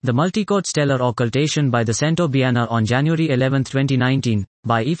The multichord stellar occultation by the centaur Bienor on January 11, 2019,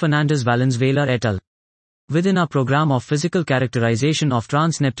 by E. Fernandez Valenzuela et al. Within our program of physical characterization of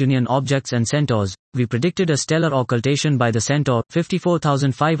trans-Neptunian objects and centaurs, we predicted a stellar occultation by the centaur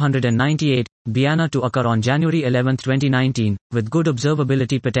 54598 Bienor to occur on January 11, 2019, with good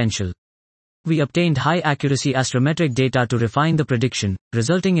observability potential. We obtained high-accuracy astrometric data to refine the prediction,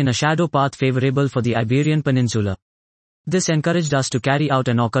 resulting in a shadow path favorable for the Iberian Peninsula. This encouraged us to carry out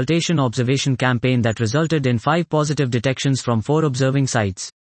an occultation observation campaign that resulted in 5 positive detections from 4 observing sites.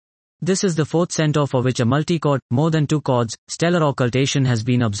 This is the 4th centaur for which a multichord, more than 2 chords, stellar occultation has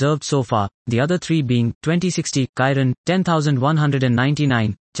been observed so far, the other 3 being 2060, Chiron,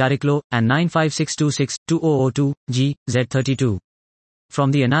 10199, Chariklo, and 95626-2002, G, Z32.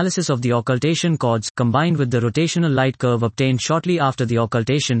 From the analysis of the occultation chords combined with the rotational light curve obtained shortly after the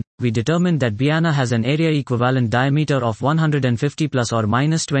occultation, we determined that Bienor has an area equivalent diameter of 150 plus or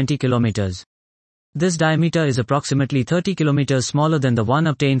minus 20 kilometers. This diameter is approximately 30 kilometers smaller than the one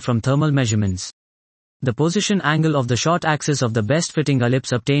obtained from thermal measurements. The position angle of the short axis of the best-fitting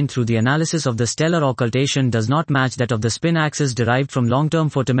ellipse obtained through the analysis of the stellar occultation does not match that of the spin axis derived from long-term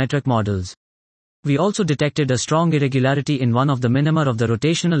photometric models. We also detected a strong irregularity in one of the minima of the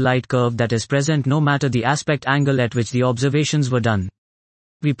rotational light curve that is present no matter the aspect angle at which the observations were done.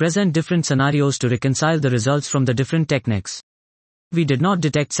 We present different scenarios to reconcile the results from the different techniques. We did not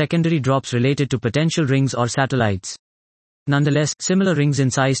detect secondary drops related to potential rings or satellites. Nonetheless, similar rings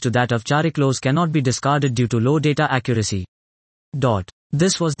in size to that of Chariklos cannot be discarded due to low data accuracy.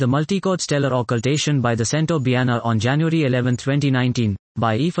 This was the multichord stellar occultation by the centaur Bienor on January 11, 2019,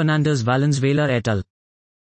 by E. Fernandez Valenzuela et al.